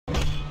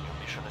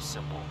is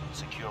simple.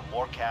 Secure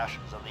more cash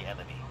than the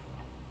enemy.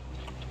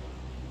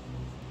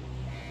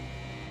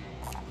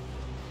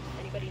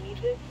 Anybody need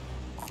this?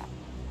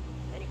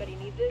 Anybody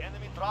need this?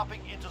 Enemy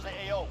dropping into the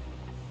AO.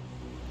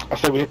 I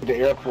said we hit the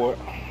airport.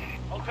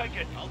 Okay,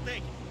 good. I'll take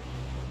it.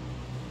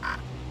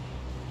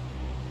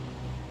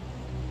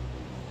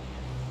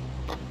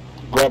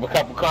 Grab a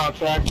couple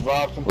contracts,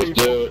 rob some people.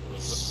 Let's do it.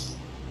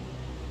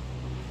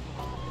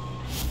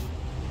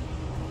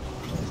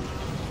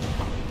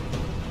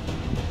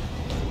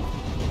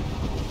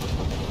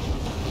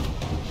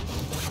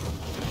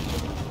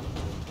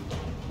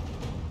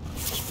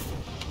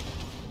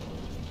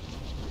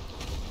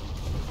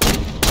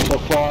 So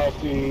far, I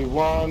see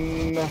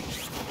one.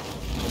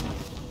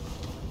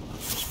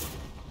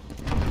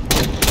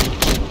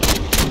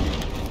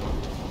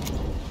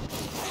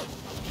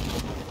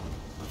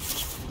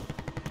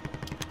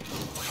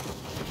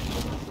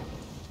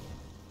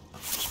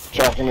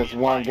 Tracking this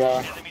one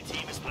guy. Enemy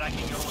team is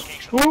tracking your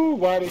location. Ooh,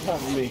 why are they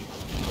hunting me?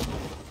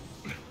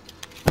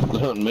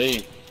 Not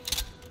me.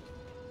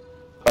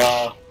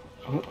 Uh,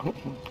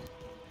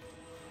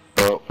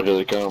 Oh, here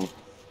they come.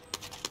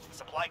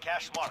 Supply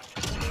cache marked.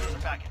 Secure the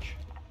package.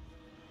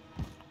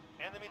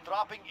 Enemy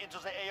dropping into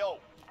the AO.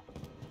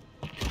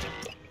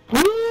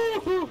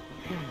 woo-hoo.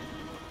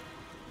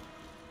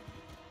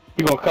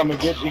 You gonna come and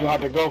get you? You gonna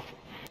have to go.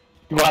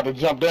 You gonna have to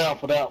jump down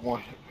for that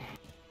one.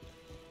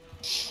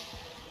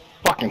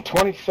 Fucking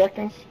 20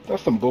 seconds?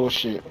 That's some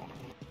bullshit.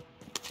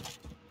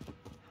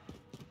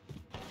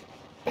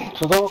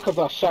 So it's all because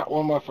I shot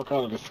one motherfucker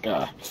out of the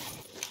sky.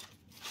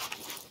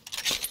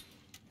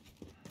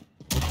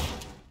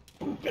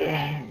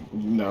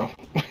 No.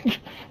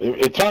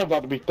 it turns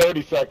out to be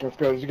 30 seconds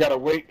because you gotta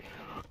wait.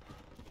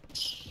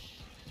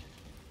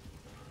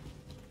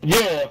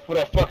 Yeah, for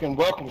that fucking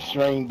welcome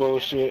stream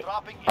bullshit.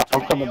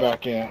 I'm coming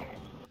back in.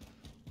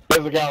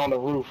 There's a guy on the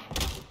roof.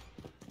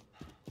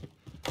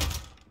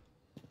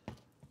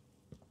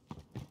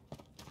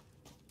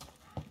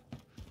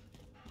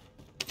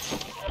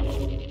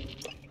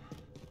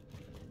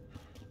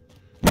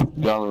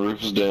 Down the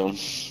roof is down.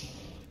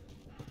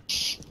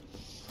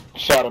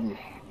 Shot him.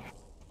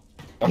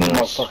 That's the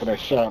Nice. motherfucker that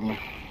shot me.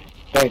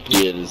 Thank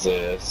you. Get his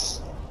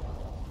ass.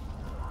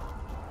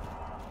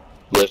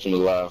 Left him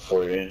alive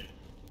for you.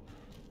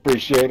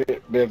 Appreciate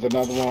it. There's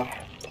another one.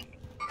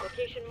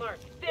 Location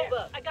marked. Move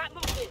up. I got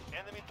movement.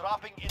 Enemy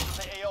dropping into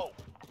the AO.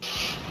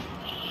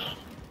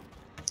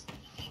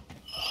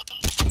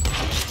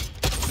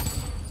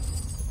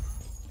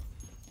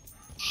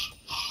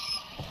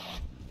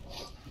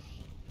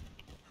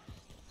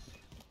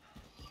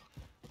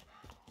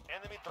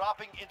 Enemy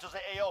dropping into the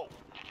AO.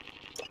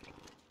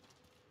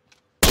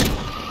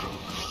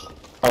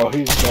 Oh,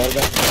 he's dead.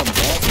 That's come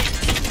back.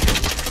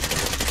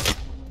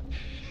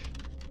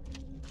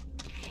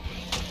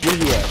 Where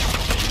you at?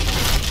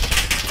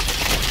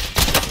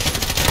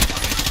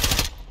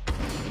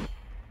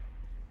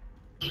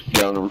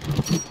 Down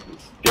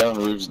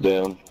the roof's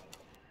down.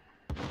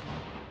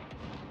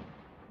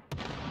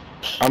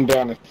 I'm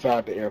down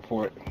inside the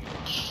airport.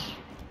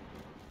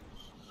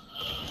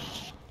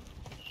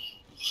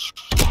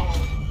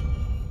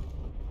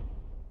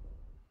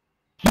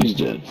 He's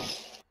dead.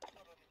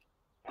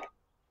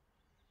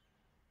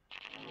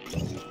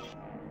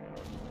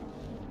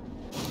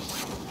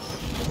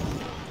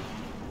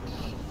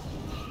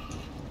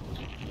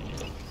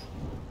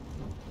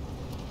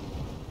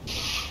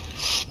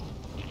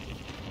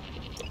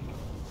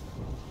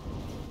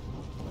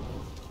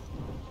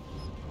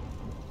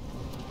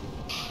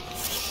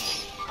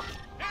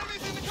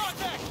 Enemies in the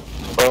contact!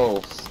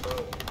 Oh.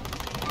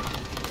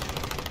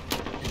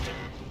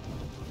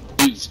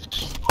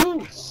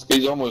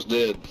 He's almost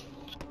dead.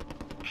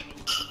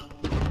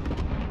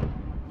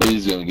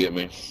 He's gonna get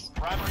me.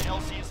 Primary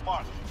LC is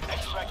marked.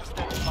 Extract is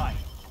standing by.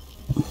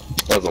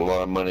 That's a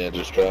lot of money I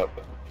just dropped.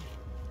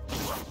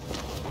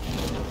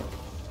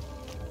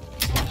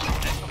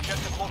 Next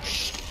objective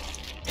location.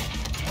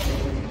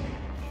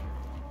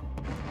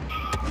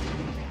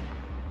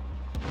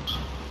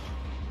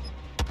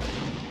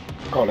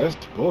 Oh, that's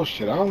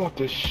bullshit. I don't want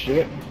this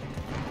shit.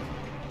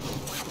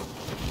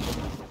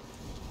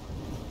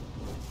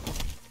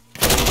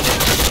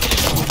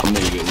 I'm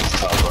gonna get this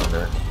top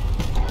runner.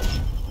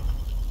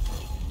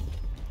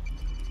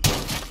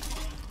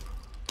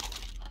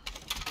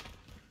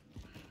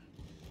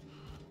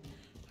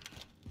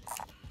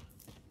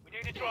 We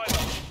need a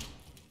driver.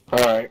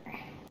 Alright.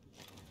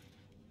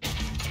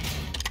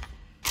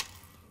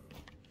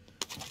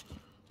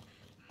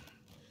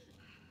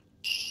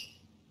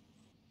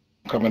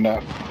 Coming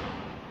up.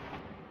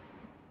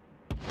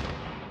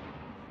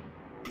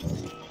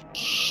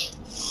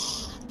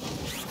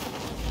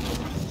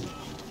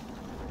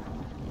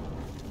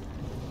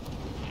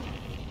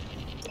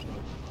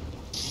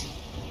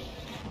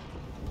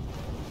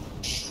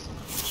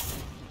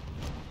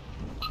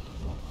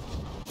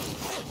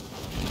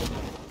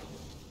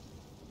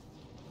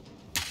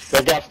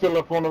 That guy still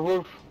up on the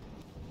roof?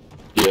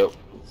 Yep.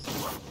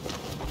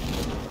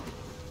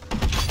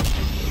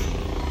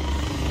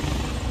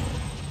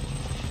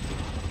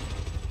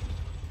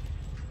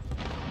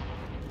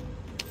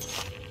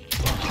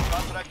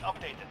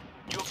 updated.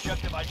 New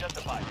objective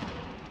identified.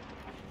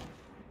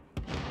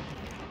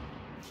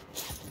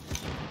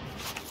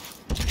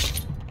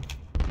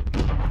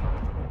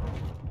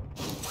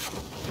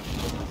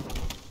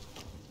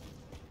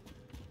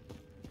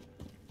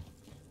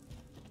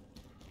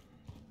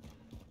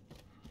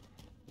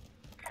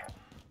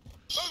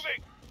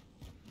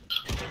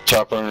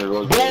 Chopper under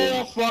located.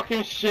 Bull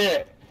fucking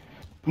shit.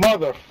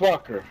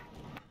 Motherfucker.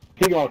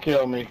 He gonna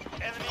kill me.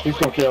 He's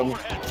gonna kill me.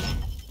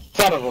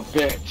 Son of a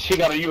bitch. He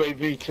got a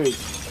UAV too.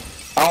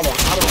 I don't know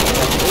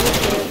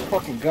what the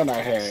fucking gun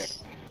I had.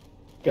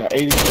 Got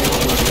 80.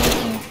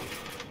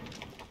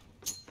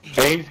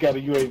 Hey, he's got a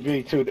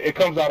UAV too. It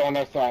comes out on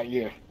that side,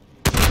 yeah.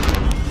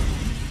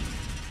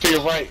 To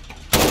your right.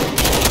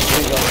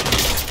 There you go.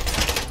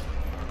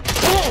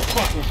 Oh,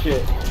 fucking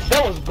shit.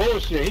 That was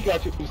bullshit. He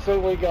got you the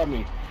same way he got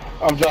me.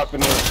 I'm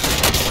dropping in.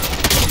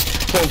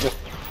 So just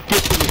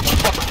get to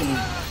this fucking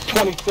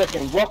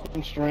 20-second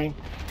welcome string.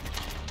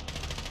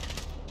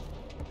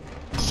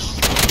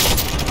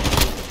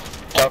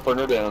 Top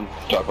runner down.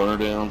 Top runner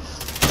down.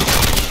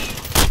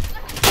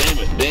 Damn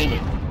it, damn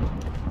it.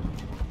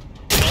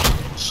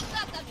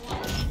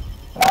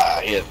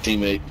 Ah, he had a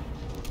teammate.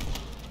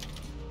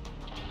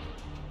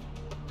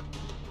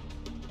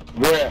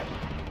 Where?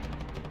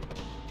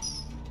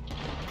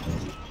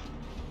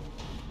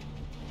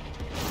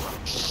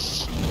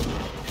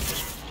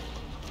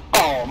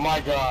 Oh my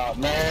god,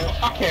 man.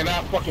 I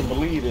cannot fucking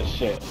believe this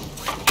shit.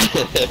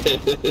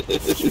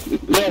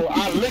 Yo,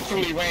 I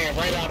literally ran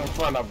right out in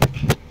front of it.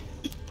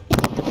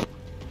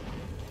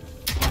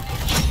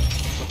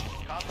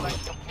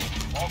 Contract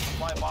complete. All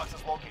supply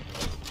boxes located.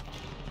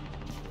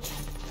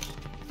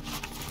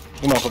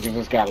 You motherfuckers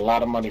just got a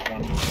lot of money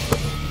from me.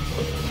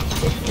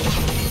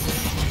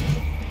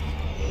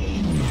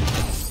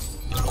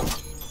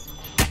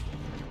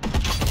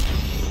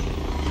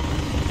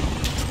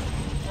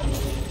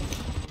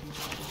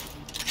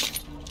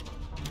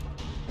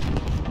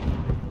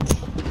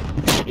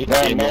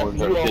 Yeah, no one's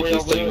trying to take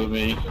this thing with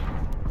me.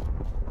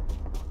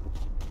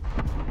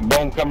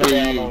 Boom, coming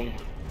down on you.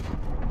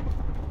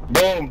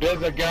 Boom,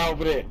 there's a guy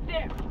over there.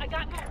 There, I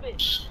got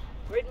movement.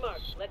 Grid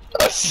mark. Let's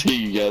I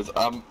see you guys.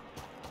 I'm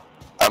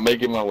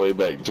making my way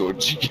back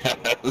towards you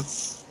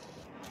guys.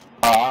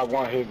 Oh, I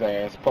want his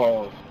ass.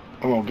 Pause.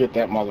 I'm gonna get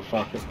that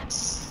motherfucker.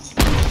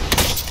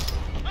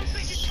 I'm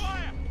taking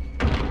fire!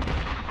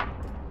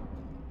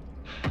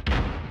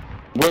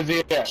 Where's he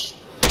at?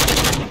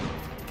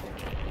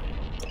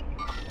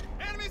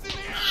 Enemies in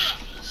the area!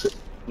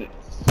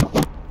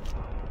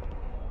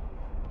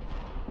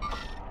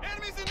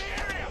 Enemies in the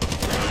area!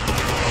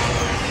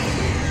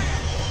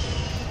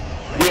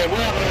 Yeah,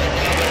 we're having that.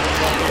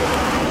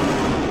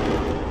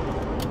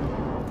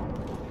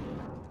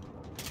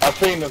 I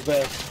seen the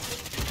best.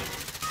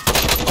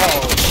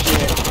 Oh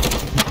shit.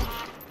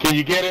 Can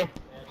you get him?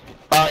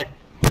 Alright.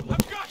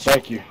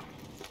 Thank you.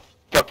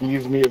 Fucking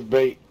use me as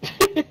bait.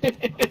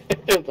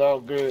 It's all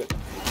good.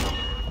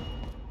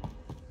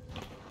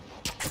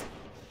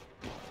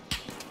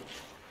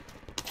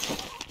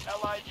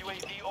 Allied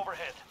UAV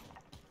overhead.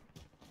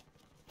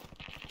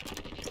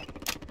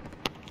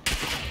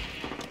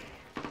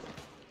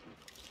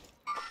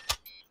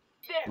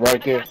 there.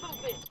 Right there. I got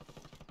movement.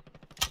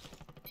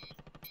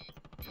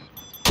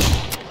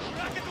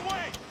 Rocket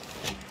away!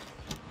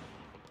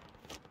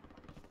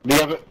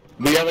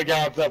 The other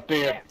guy's up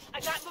there. There, I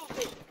got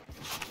movement.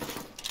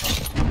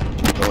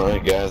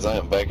 Alright guys, I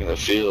am back in the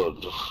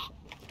field.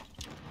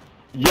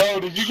 Yo,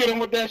 did you get him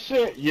with that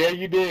shit? Yeah,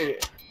 you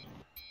did.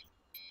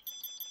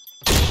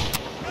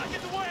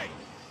 Rocket away!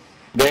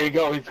 There you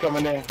go, he's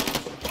coming in.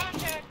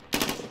 Contact.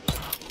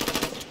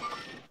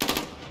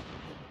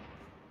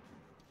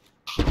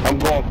 I'm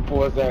going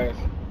for his ass.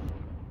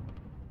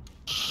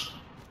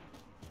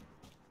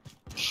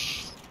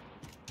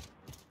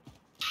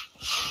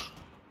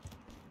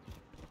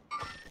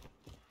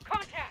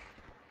 Contact.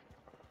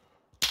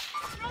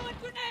 Throwing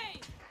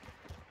grenade.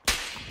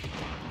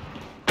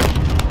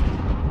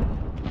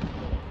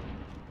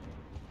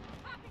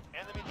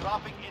 Enemy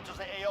dropping into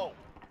the AO.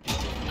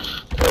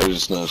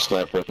 There's no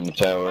sniper in the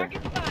tower.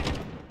 Target spotted.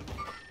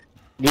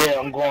 Yeah,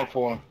 I'm going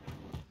for him.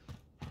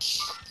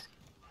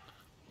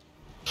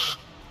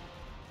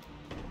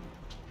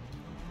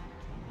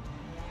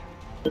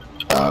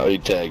 Oh, he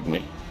tagged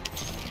me.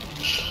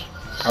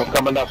 I'm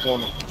coming up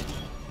on him.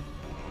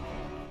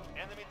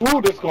 Enemy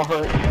Ooh, this gonna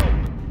hurt.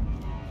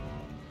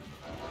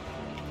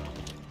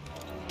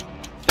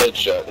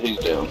 Headshot, he's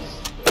down.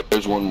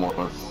 There's one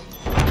more.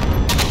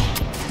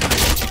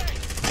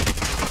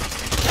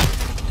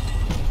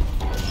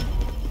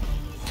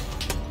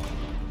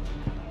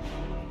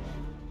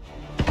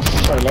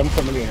 Alright, let him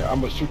come in here.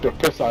 I'm gonna shoot the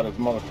piss out of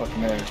his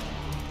motherfucking ass.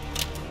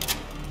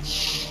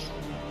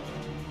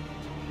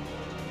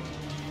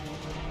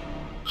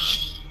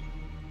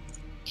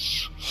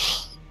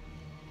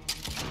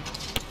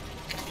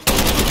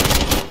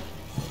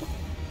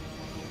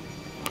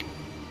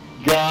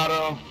 Got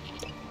him.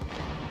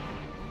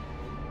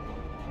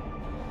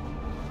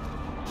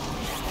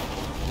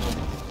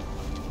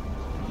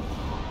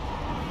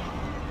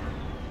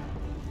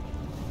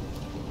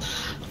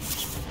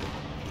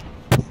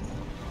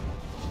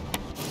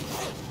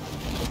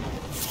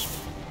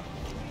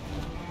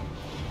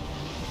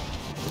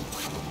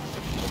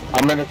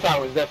 I'm in the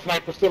tower. Is that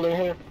sniper still in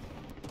here?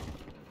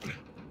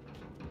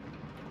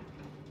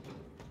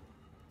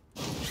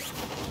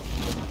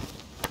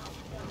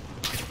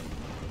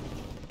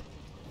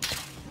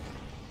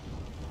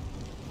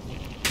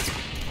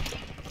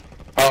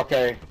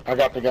 Okay, I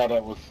got the guy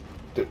that was...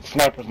 The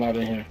sniper's not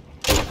in here.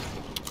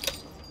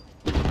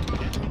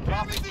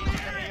 Enemies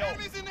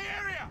in the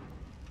area!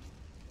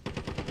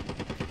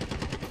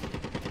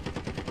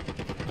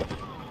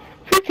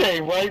 He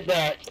came right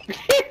back.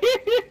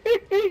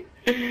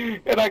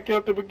 And I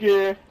killed him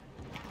again.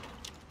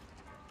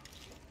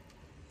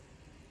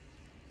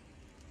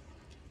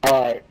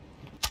 Alright.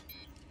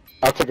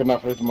 I took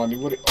enough of his money.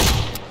 What it...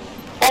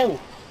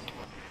 Oh!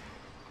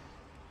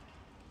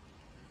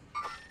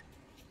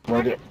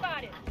 Right there.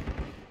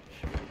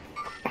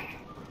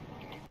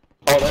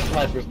 Oh, that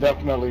sniper's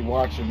definitely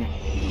watching me.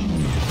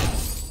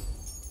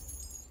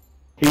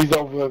 He's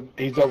over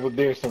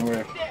there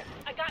somewhere.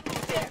 I got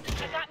movement.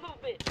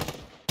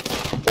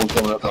 One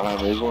coming up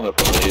behind me. There's one up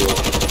on the hill.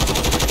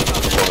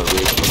 On the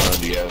ridge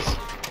behind you guys.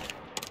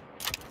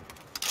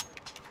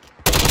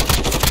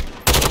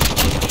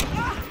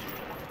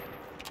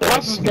 Why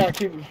does this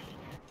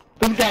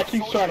guy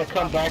keeps trying to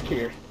come back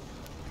here?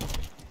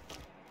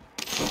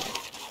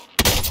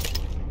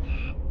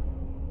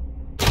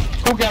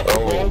 Who got the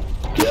phone?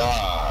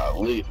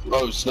 Golly.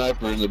 Oh,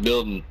 sniper in the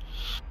building.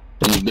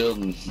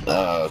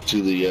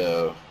 To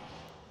the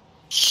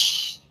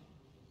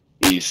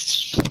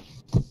east.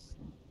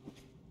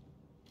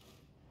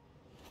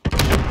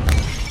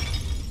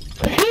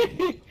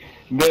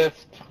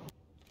 Missed.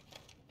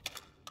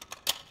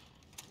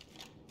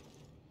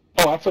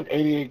 Oh, I took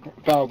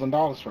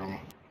 $88,000 from him.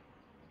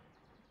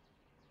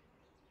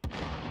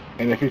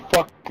 And if he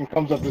fucking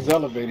comes up this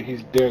elevator,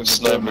 he's dead.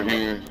 Sniper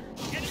here.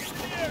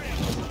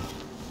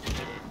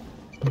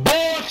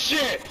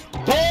 Bullshit!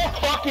 Bull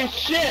fucking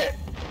shit!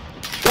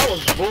 That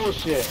was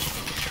bullshit.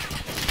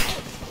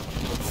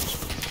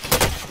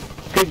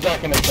 He's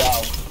back in the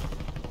tower.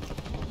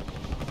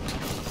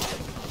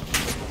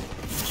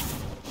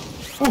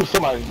 Ooh,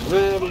 somebody's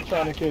really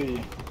trying to kill you.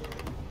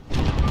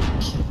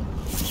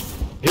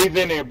 He's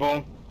in there,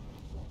 boom.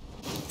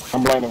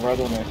 I'm landing right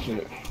on that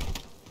shit.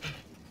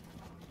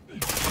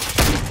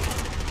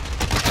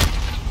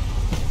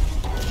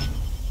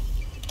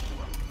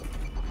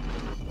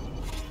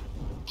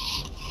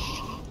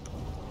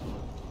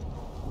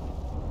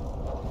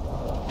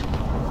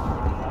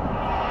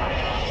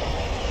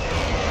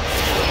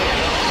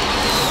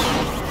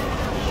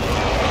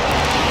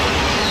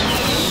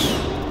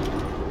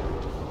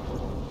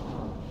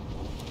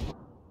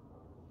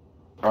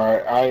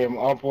 Alright, I am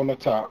up on the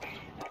top.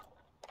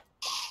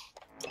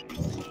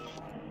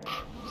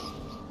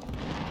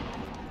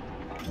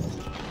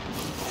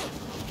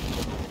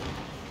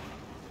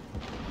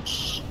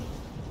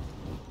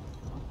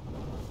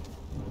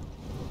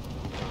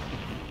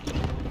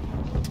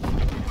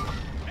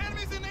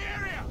 Enemies in the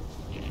area!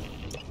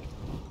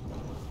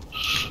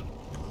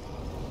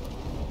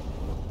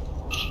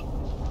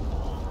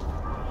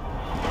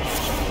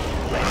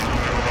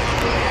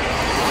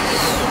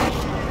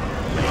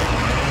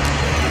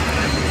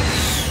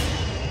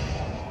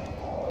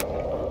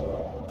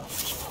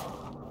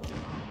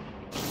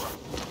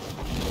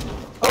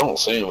 I don't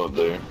see him up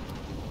there.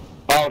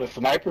 Oh, the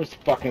sniper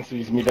fucking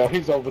sees me though.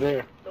 He's over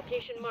there.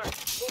 Location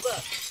marked. Move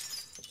up.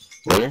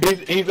 Where?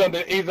 He's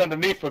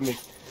underneath of me.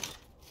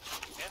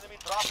 Enemy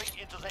dropping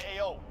into the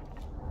AO.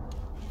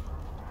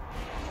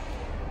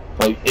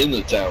 Like in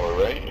the tower,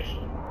 right?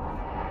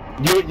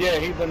 Yeah,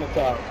 he's in the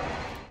tower.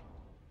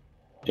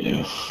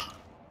 Yeah.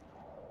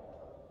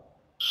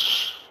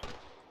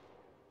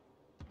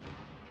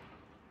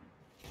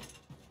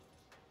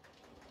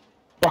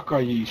 Fuck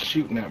are you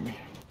shooting at me?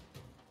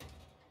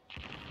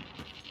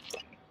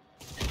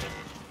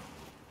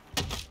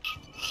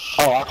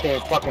 Oh, I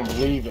can't fucking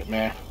believe it,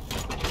 man. Is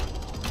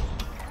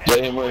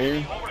that him right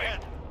here?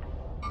 Overhead.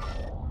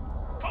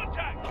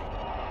 Contact!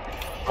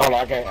 Hold on,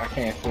 I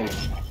can't see.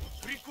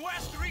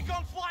 Request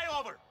recon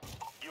flyover!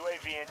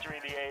 UAV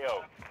entering the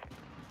AO.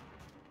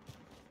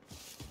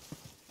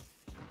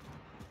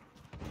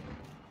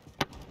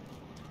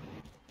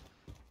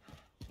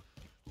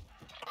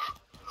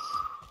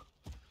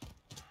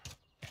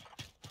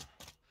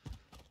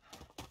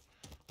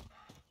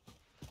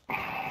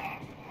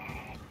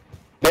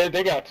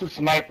 They got two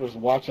snipers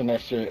watching that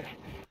shit.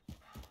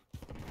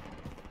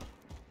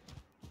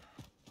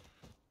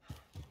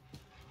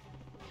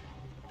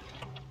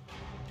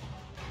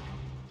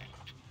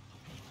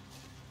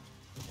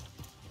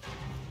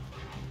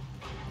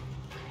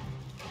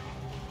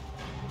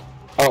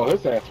 Oh,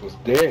 his ass was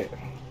dead.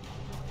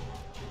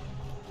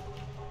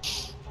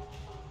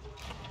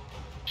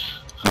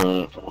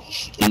 I'm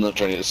not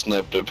trying to get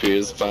sniped up here.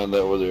 Let's find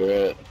out where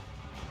they're at.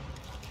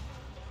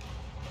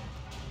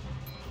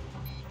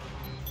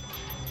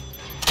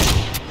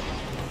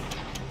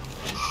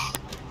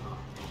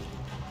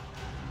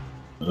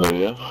 Oh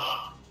yeah?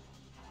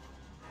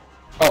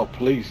 Oh,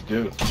 please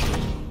do. Be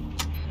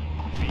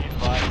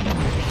advised,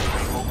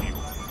 are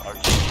used for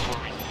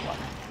resupply.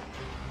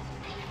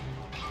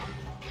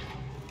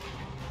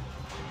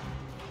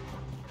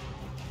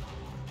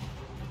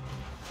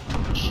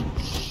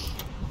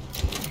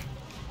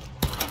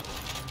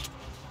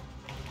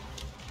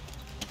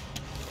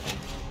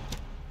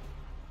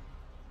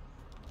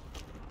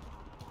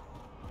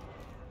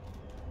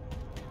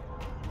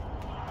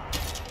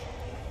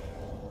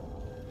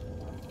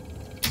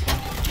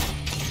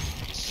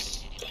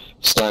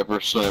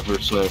 Sniper, sniper,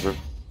 sniper.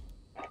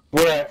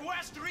 Where?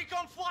 Request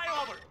recon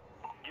flyover.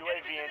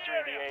 UAV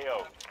entering the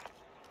AO.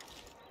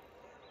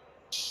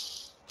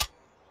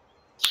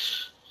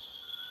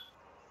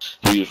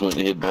 He just went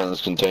and hid behind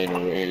this container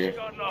right here.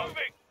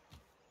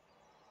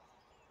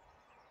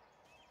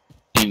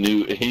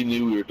 He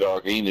knew we were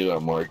talking. He knew I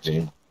marked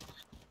him.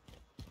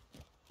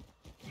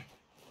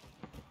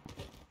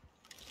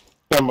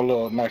 I'm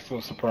a nice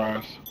little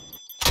surprise.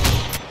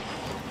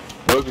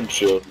 Broken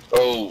shield.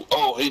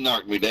 Oh, he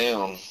knocked me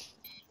down.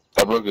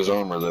 I broke his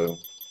armor though.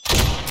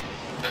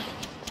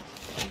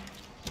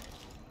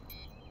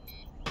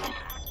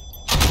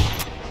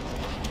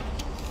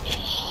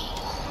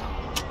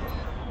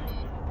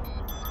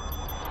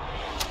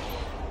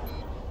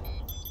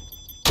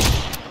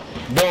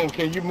 Boom,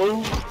 can you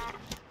move?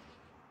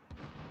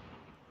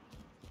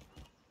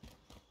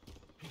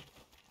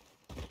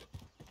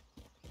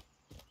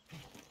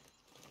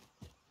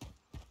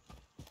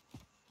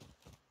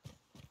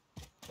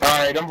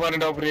 Alright, I'm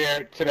running over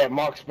there to that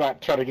mark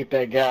spot, try to get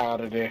that guy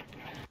out of there.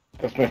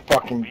 That's been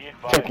fucking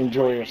taking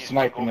joy of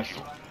sniping us.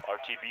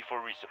 RTB for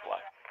resupply.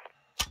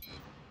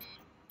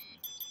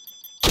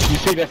 You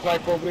see that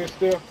sniper over there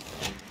still?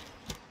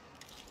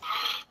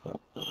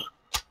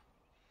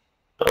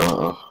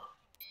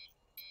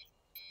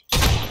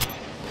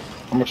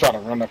 I'm gonna try to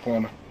run up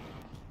on her.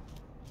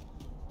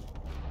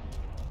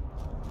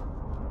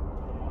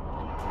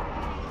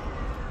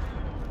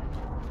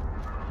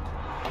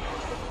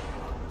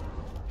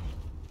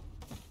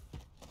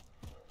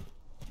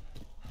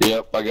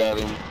 Yep, I got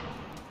him.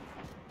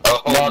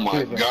 Oh Mark my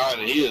him. god,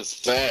 he is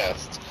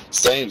fast.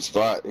 Same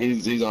spot.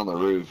 He's on the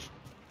roof.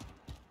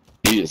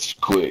 He is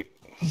quick.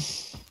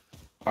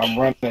 I'm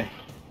running.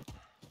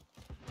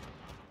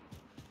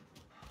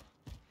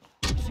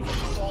 Secure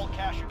all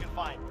cash you can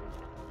find.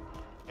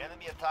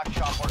 Enemy attack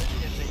chopper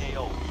is the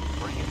AO.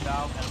 Bring it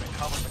down and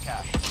recover the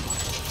cash.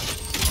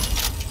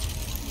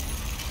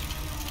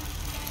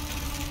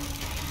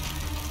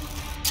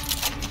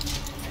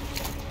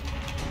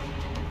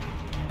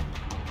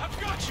 I've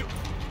got you.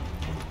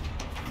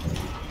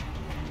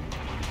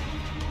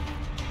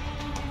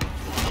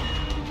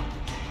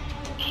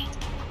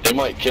 They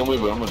might kill me,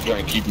 but I'm gonna try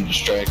and keep him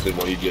distracted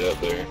while you get up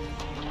there.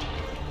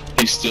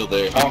 He's still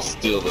there. He's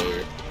still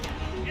there.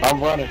 I'm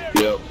running.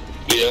 Yep.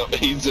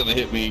 He's gonna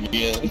hit me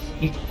again.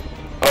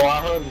 Oh,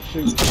 I heard him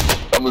shoot.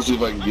 I'm gonna see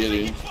if I can get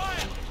him.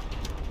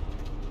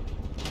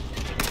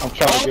 I'm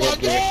trying to Oh get my up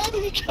there. god,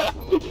 he got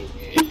me.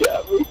 He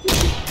got me.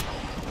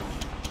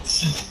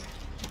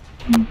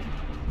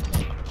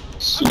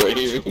 Right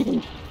here.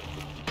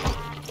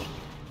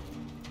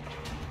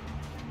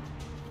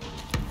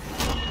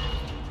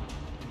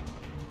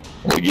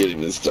 We get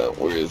him this time.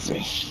 Where is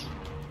he?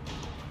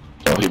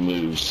 Oh, he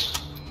moves.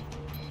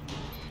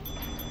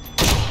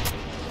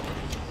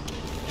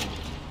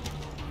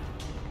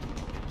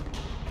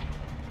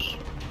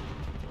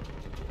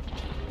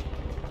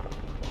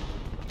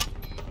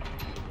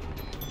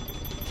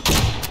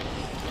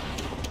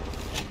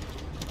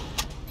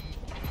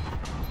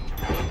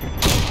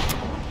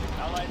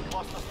 Allied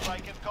cluster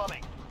strike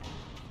incoming.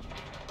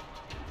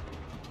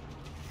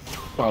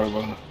 Sorry,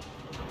 brother.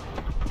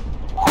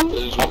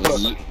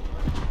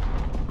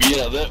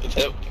 Yeah,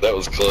 that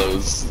was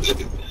close.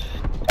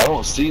 I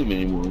don't see him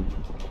anymore.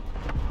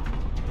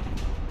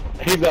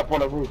 He's up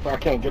on the roof. I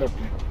can't get up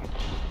there.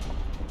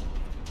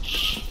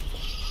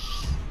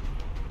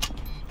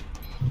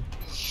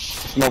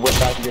 There's no way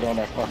I can get on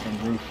that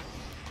fucking roof.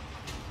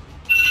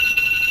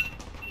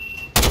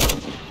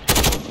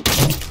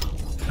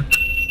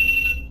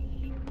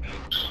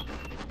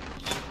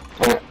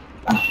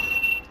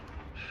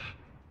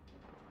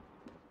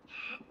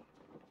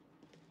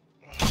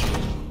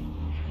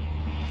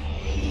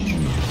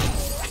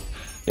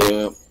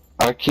 Yeah,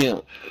 I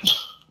can't.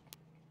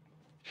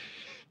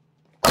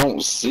 I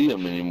don't see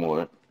him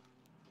anymore.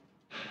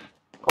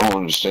 I don't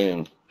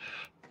understand.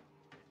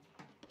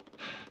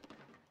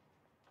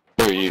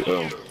 There you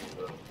go.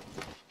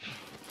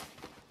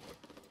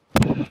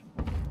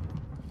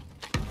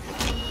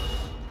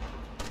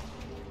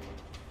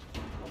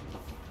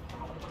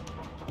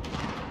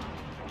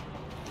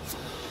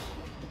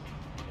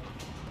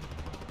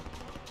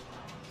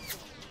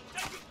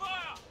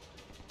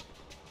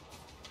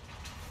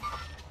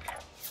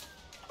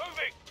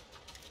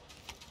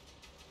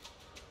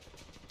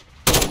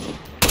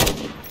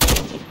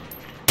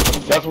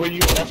 That's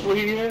where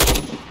he is?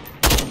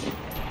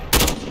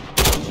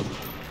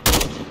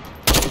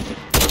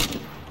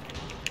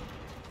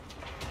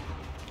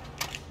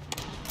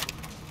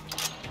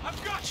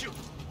 I've got you.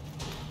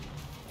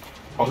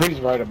 Oh, he's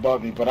right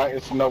above me, but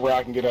it's no way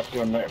I can get up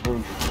there on that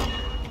roof.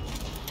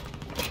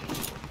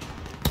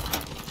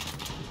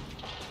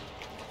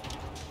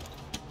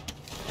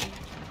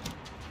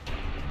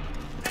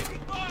 Taking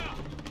fire.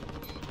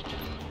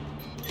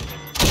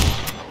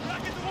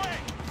 Rocket away.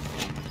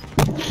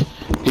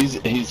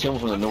 He's coming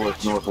from the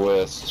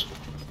northwest.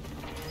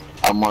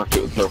 I marked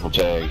it with purple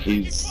tag.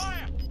 He's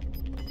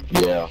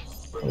yeah.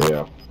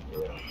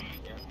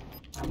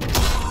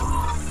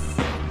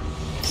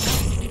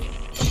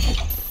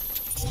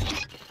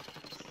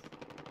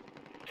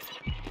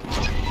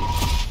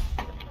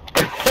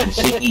 There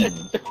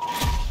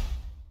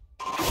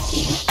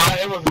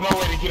was no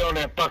way to get on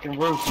that fucking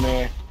roof,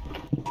 man.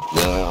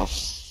 No.